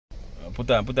Put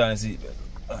on the seatbelt.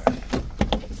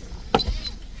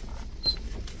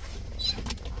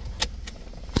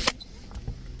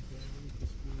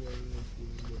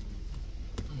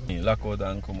 Lock out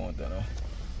and come out, you know.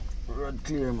 Road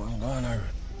clear, man. Go on, road.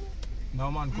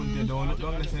 No, man, couldn't don't look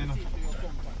down the scene.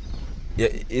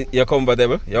 You're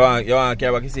comfortable? You want to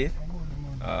carry back your seat?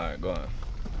 Alright, go on.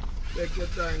 Take your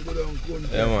time, go down,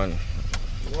 couldn't. Yeah, man.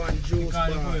 One juice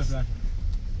pass.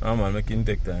 Oh, man, make him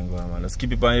take time, go on, man. Let's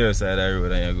keep it on your side of the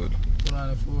road and you're good. Put on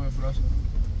the floor for us.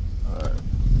 Alright.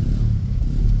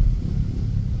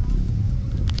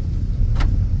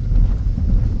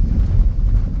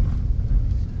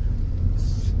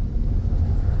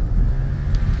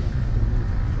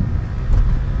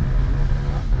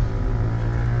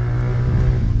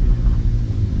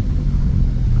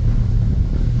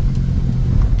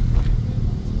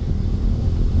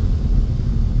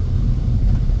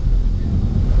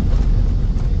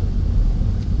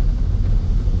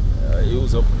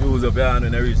 Use up your hand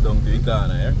when you reach down to the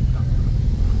corner here.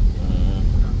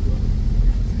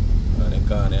 And the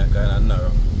corner is kind of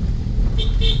narrow.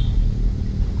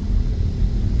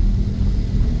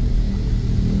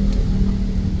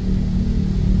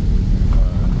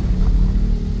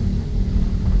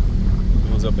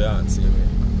 Use up your hand, see me.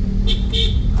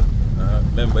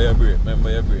 Remember your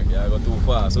brake, You go too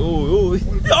fast. Oh!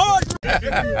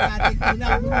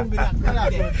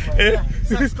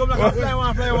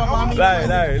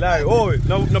 Lie. Oh,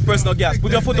 no press no gas.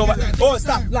 Put your foot over. Oh,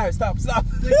 stop. Lie, stop.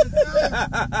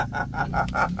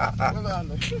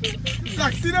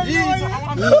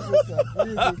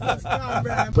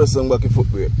 Press on back your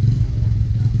foot brake.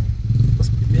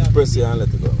 Press here and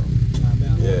let it go.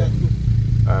 Yeah.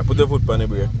 Alright, put your foot on the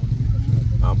brake.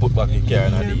 And put back your car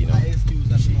in the D, you know.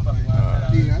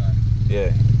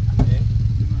 Yeah.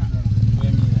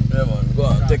 Yeah, man, go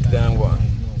on, take time, go on.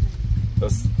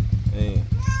 Just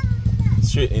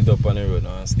straighten it up on the road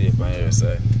now and stay up on your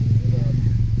side.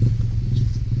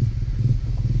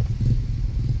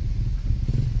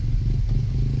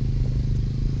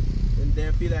 When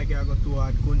they feel like you go too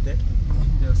hard, couldn't they?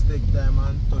 Just take time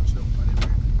and touch them on the brake.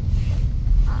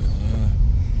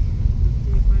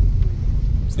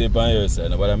 Stay up on your side,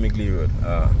 nobody make the road.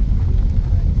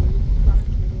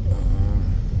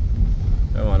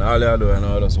 Yeah, man, all you do and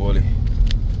all just hold it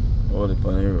on the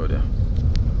road, yeah.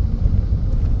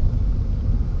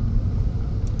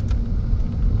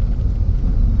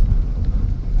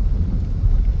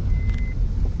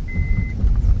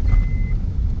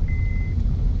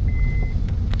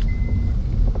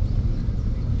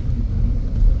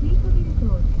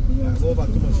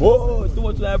 Whoa, too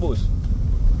much like bush.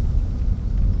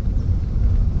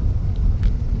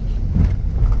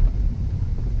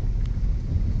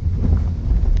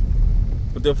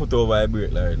 Put your foot over the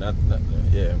brake, like not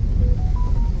yeah.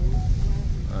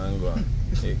 And go on.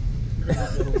 Hey.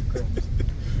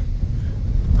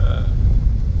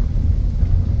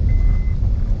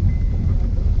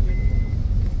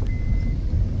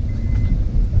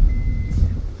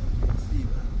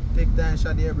 Take time,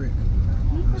 shut the brake.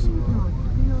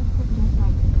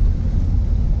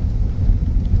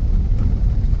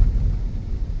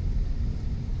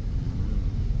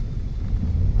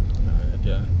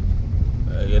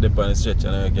 You get up on the stretch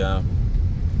and you can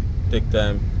take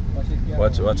time,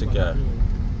 watch the car.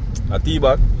 A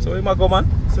T-back, so he might go, man.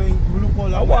 So you look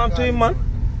all I want to him, man.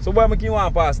 So why make you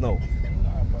want to pass now?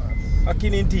 I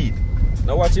can't in teeth.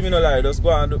 Now watch him in the line, just go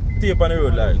and tape on the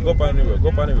road, like. Go up on the road.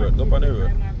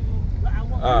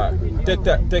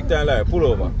 Take time, like. Pull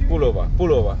over.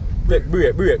 Take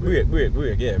brake.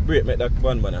 Yeah, brake, make that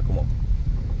one man come up.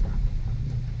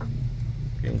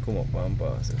 He can come up and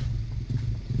pass it.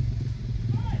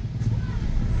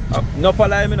 No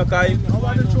follow him, no carry him. How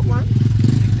about the truck, man?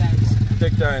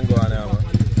 Take time, go on there, man.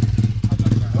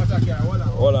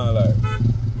 Hold on, like.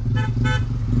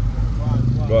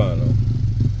 Go on, now.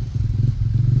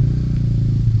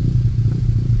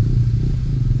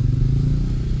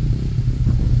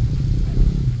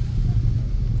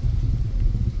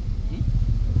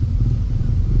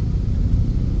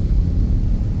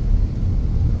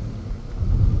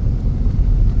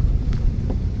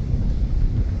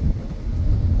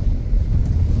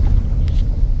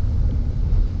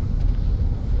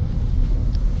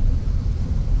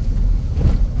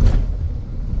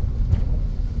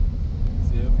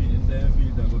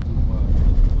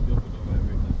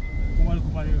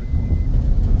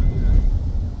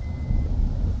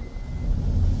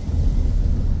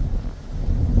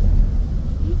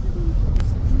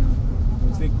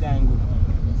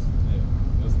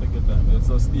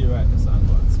 So stay right this and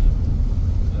go and see it.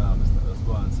 Yeah, mister, just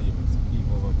go and see it.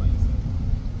 Keep over by yourself.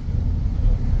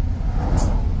 Yeah.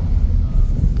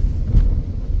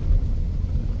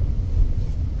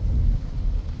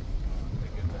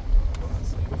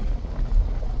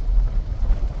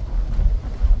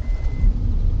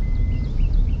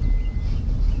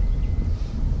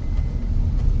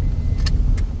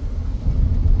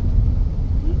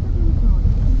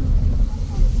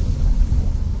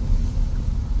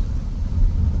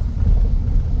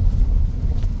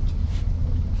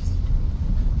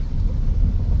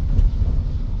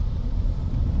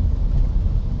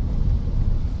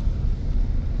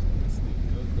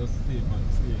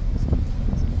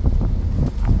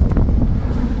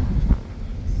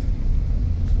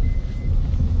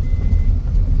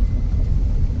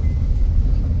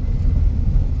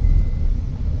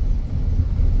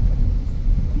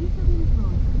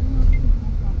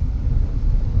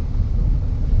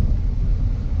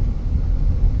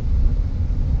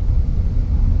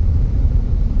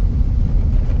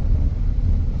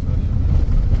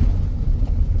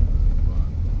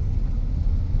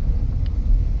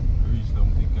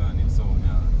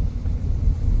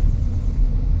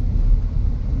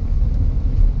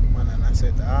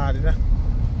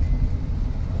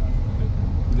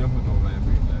 your foot over your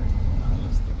brake like, and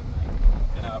just stick it like,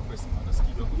 you know, press it, just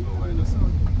keep your foot over it, just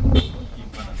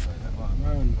keep on the side, go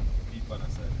on. Keep on the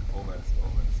side, over the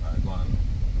side, go on.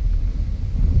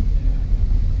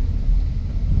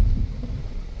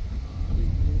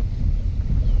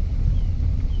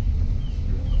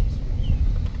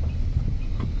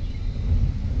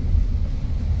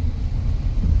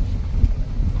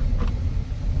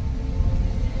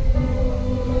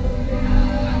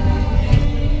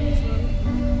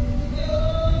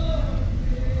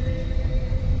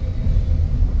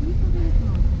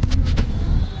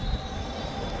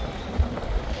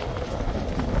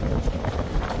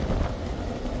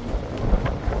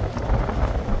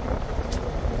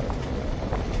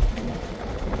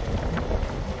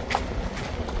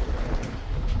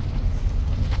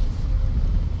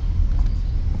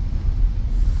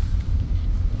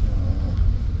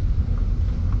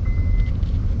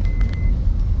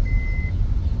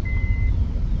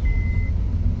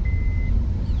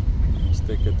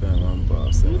 Take your time and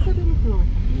pass.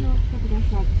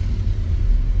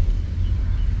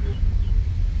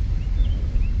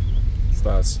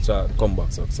 Start, come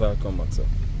back, so.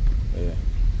 Yeah.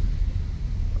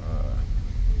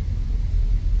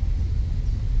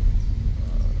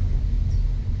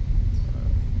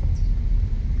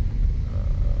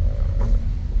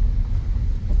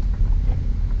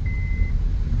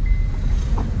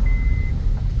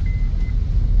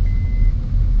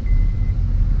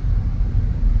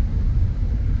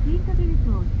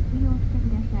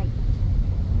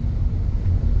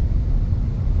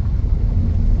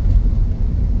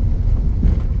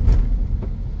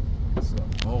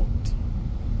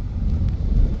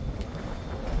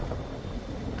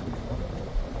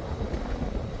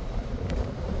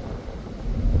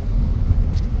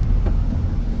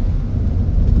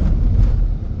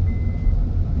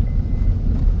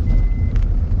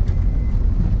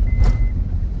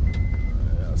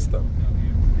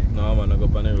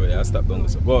 I stop down,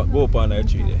 so go up on that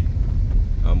tree there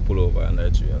and pull over on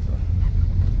that tree. So.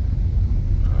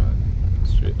 Alright,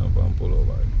 straighten up and pull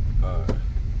over. Alright.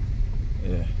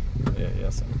 Yeah,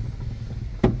 sir.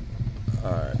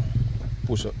 Alright.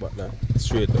 Push up back there.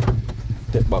 Straight up.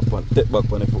 Take back on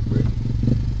the foot brake.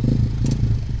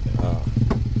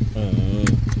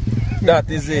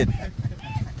 That is it.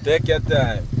 Take your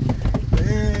time.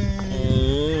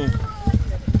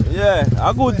 Yeah,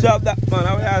 a good job that man,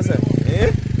 how you say?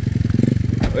 Eh?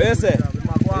 What you say?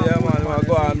 Yeah man,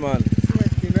 go on man.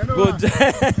 Good job.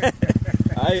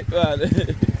 Alright man.